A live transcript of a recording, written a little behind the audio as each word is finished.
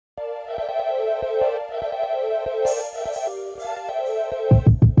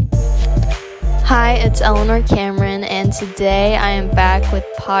Hi, it's Eleanor Cameron, and today I am back with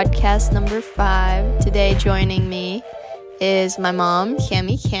podcast number 5. Today joining me is my mom,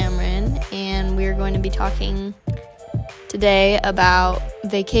 Cami Cameron, and we're going to be talking today about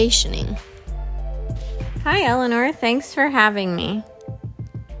vacationing. Hi, Eleanor. Thanks for having me.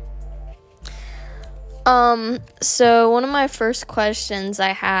 So one of my first questions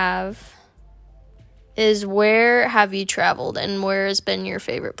I have is, where have you traveled and where has been your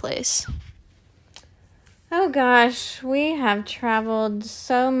favorite place? Oh gosh, we have traveled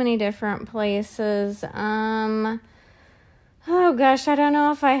so many different places. Oh gosh, I don't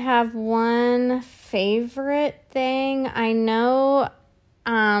know if I have one favorite thing. I know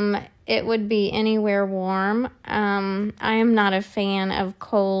it would be anywhere warm. I am not a fan of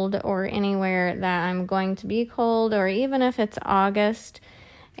cold or anywhere that I'm going to be cold, or even if it's August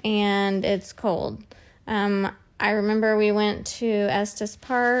and it's cold. I remember we went to Estes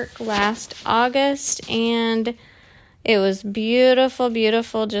Park last August, and it was beautiful,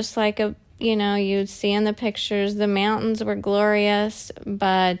 beautiful, just like you'd see in the pictures. The mountains were glorious,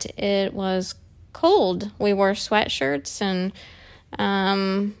 but it was cold. We wore sweatshirts, and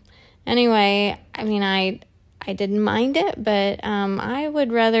anyway, I didn't mind it, but I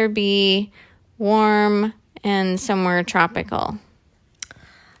would rather be warm and somewhere tropical.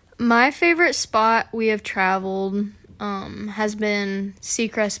 My favorite spot we have traveled has been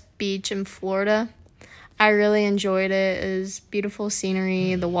Seacrest Beach in Florida. I really enjoyed it. It was beautiful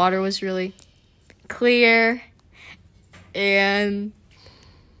scenery. The water was really clear, and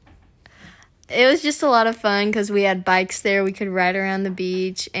it was just a lot of fun because we had bikes there. We could ride around the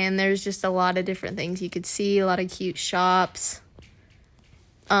beach, and there's just a lot of different things you could see, a lot of cute shops.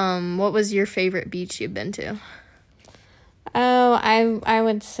 What was your favorite beach you've been to? Oh, I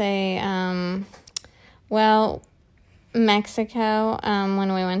would say, Mexico.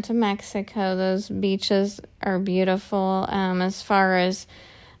 When we went to Mexico, those beaches are beautiful. As far as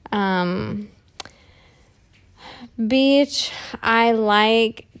beach, I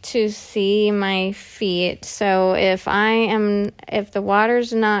like to see my feet. So if the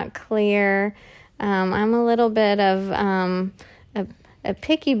water's not clear, I'm a little bit of a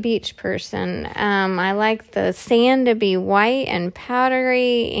picky beach person. I like the sand to be white and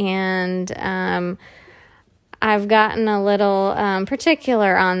powdery, and I've gotten a little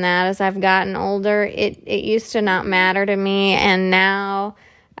particular on that as I've gotten older. It used to not matter to me, and now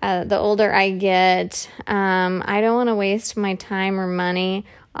the older I get, I don't want to waste my time or money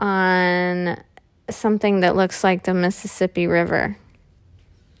on something that looks like the Mississippi River.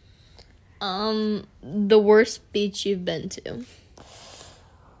 The worst beach you've been to?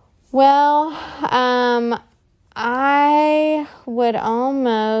 Well, I would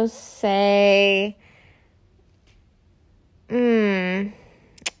almost say, I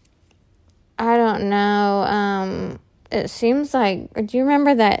don't know. It seems like, do you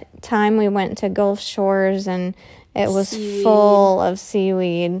remember that time we went to Gulf Shores and it was seaweed. Full of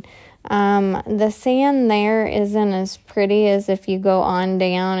seaweed? The sand there isn't as pretty as if you go on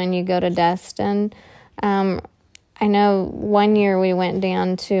down and you go to Destin. I know one year we went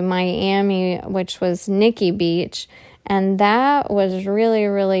down to Miami, which was Nikki Beach, and that was really,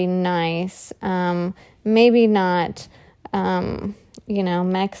 really nice. Maybe not,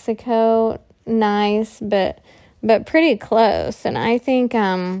 Mexico nice, but pretty close. And I think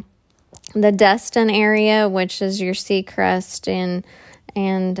the Destin area, which is your Seacrest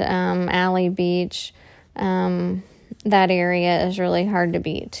and Alley Beach, that area is really hard to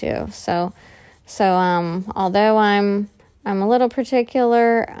beat too. So although I'm a little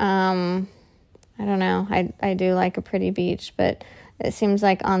particular, I don't know, I do like a pretty beach, but it seems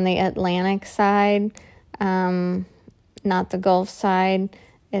like on the Atlantic side, not the Gulf side,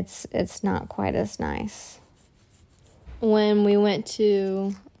 it's not quite as nice. When we went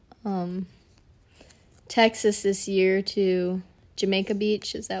to Texas this year to Jamaica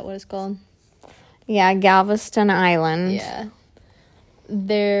Beach, is that what it's called? Yeah, Galveston Island. Yeah.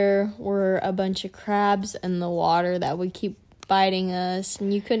 There were a bunch of crabs in the water that would keep biting us,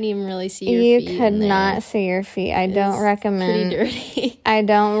 and you couldn't even really see your feet. You could not see your feet. I don't recommend. Pretty dirty. I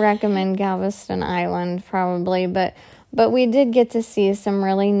don't recommend Galveston Island, probably, but we did get to see some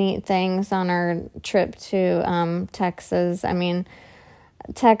really neat things on our trip to Texas. I mean,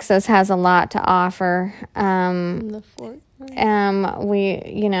 Texas has a lot to offer. The Fort Worth.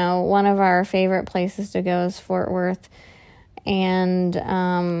 One of our favorite places to go is Fort Worth. And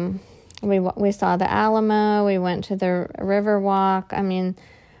we saw the Alamo. We went to the Riverwalk. I mean,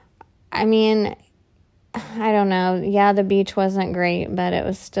 I don't know. Yeah, the beach wasn't great, but it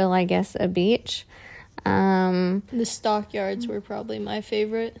was still, I guess, a beach. The Stockyards were probably my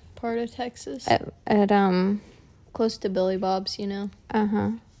favorite part of Texas? At Close to Billy Bob's, you know.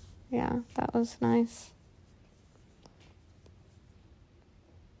 Yeah, that was nice.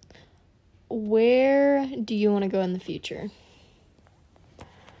 Where do you want to go in the future?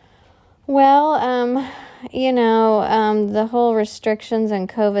 Well, the whole restrictions and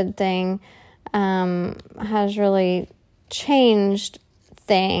COVID thing has really changed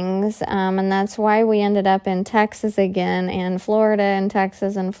things, and that's why we ended up in Texas again, and Florida and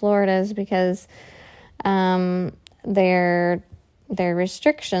Texas and Florida is because their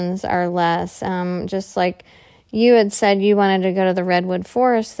restrictions are less. Just like you had said, you wanted to go to the Redwood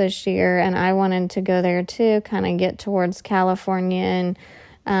Forest this year, and I wanted to go there too, kind of get towards California and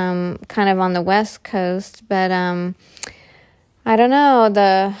kind of on the West Coast, but I don't know,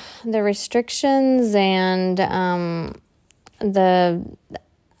 the restrictions and the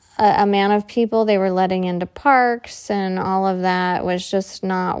amount of people they were letting into parks and all of that was just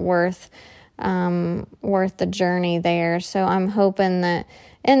not worth the journey there. So I'm hoping that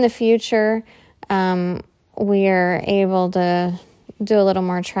in the future we are able to do a little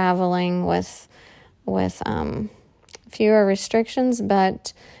more traveling with fewer restrictions,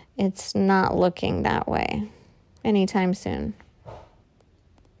 but it's not looking that way anytime soon.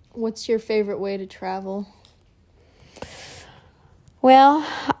 What's your favorite way to travel? Well,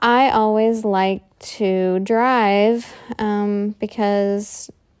 I always like to drive because,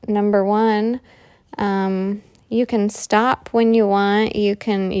 number one, you can stop when you want.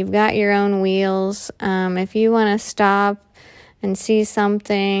 You've got your own wheels. If you want to stop and see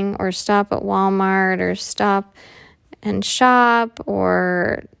something, or stop at Walmart, or stop and shop,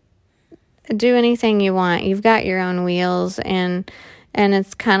 or do anything you want, you've got your own wheels, and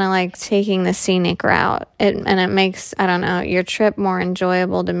it's kind of like taking the scenic route. It makes, I don't know, your trip more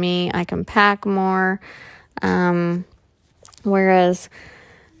enjoyable to me. I can pack more. Whereas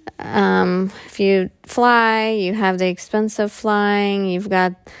if you fly, you have the expense of flying. You've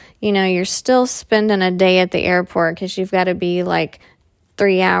got, you're still spending a day at the airport because you've got to be like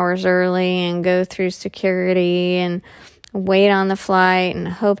 3 hours early and go through security and wait on the flight and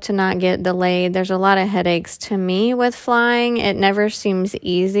hope to not get delayed. There's a lot of headaches to me with flying. It never seems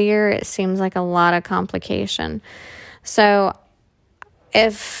easier. It seems like a lot of complication. So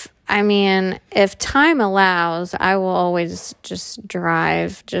if time allows, I will always just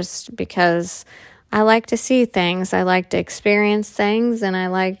drive, just because I like to see things. I like to experience things, and I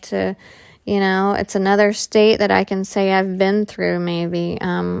like to, it's another state that I can say I've been through maybe.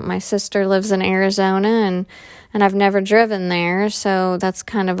 My sister lives in Arizona, and I've never driven there, so that's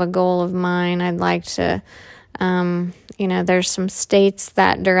kind of a goal of mine. I'd like to, there's some states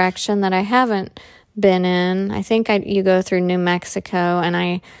that direction that I haven't been in. I think you go through New Mexico, and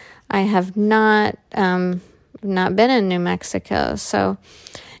I have not been in New Mexico. So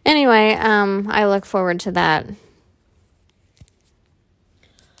anyway, I look forward to that.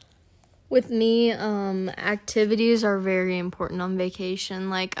 With me, activities are very important on vacation.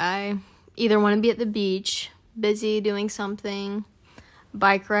 Like, I either want to be at the beach, busy doing something,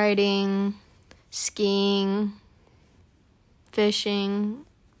 bike riding, skiing, fishing,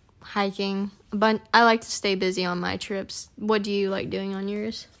 hiking. But I like to stay busy on my trips. What do you like doing on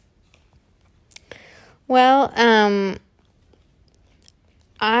yours? Well,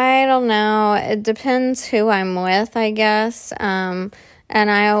 I don't know. It depends who I'm with, I guess. And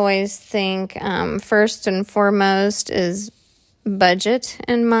I always think first and foremost is budget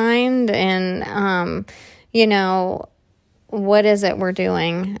in mind, and what is it we're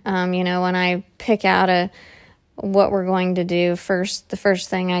doing? When I pick out what we're going to do first, the first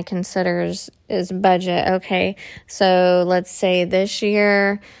thing I consider is budget. Okay, so let's say this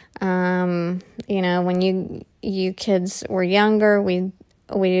year, when you kids were younger, when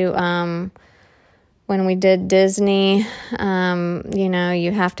we did Disney,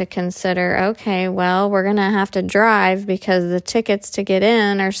 you have to consider, okay, well, we're going to have to drive because the tickets to get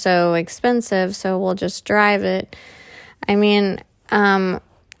in are so expensive, so we'll just drive it. And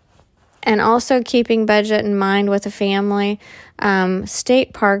also keeping budget in mind with a family,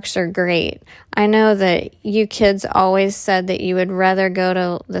 state parks are great. I know that you kids always said that you would rather go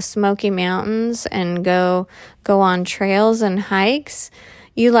to the Smoky Mountains and go on trails and hikes.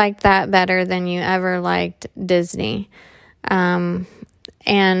 You liked that better than you ever liked Disney. And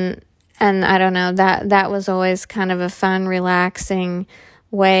I don't know, that was always kind of a fun, relaxing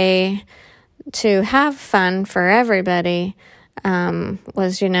way to have fun for everybody.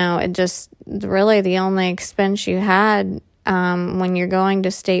 Was, it just really the only expense you had when you're going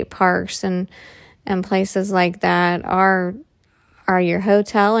to state parks and places like that are your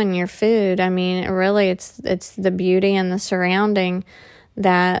hotel and your food. Really, it's the beauty and the surrounding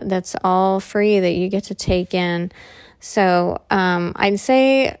that's all free that you get to take in. So I'd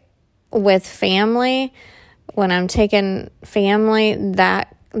say with family, when I'm taking family,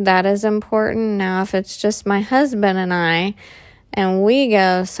 that is important. Now, if it's just my husband and I, and we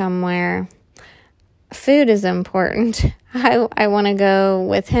go somewhere, food is important. I want to go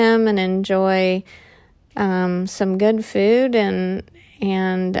with him and enjoy some good food and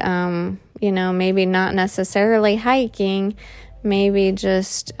maybe not necessarily hiking, maybe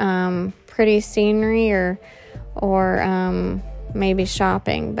just pretty scenery or maybe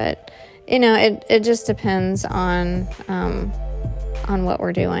shopping. But it just depends on what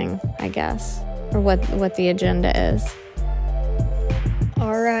we're doing, I guess, or what the agenda is.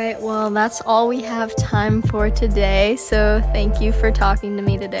 All right, well, that's all we have time for today. So thank you for talking to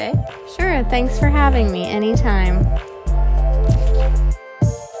me today. Sure, thanks for having me anytime.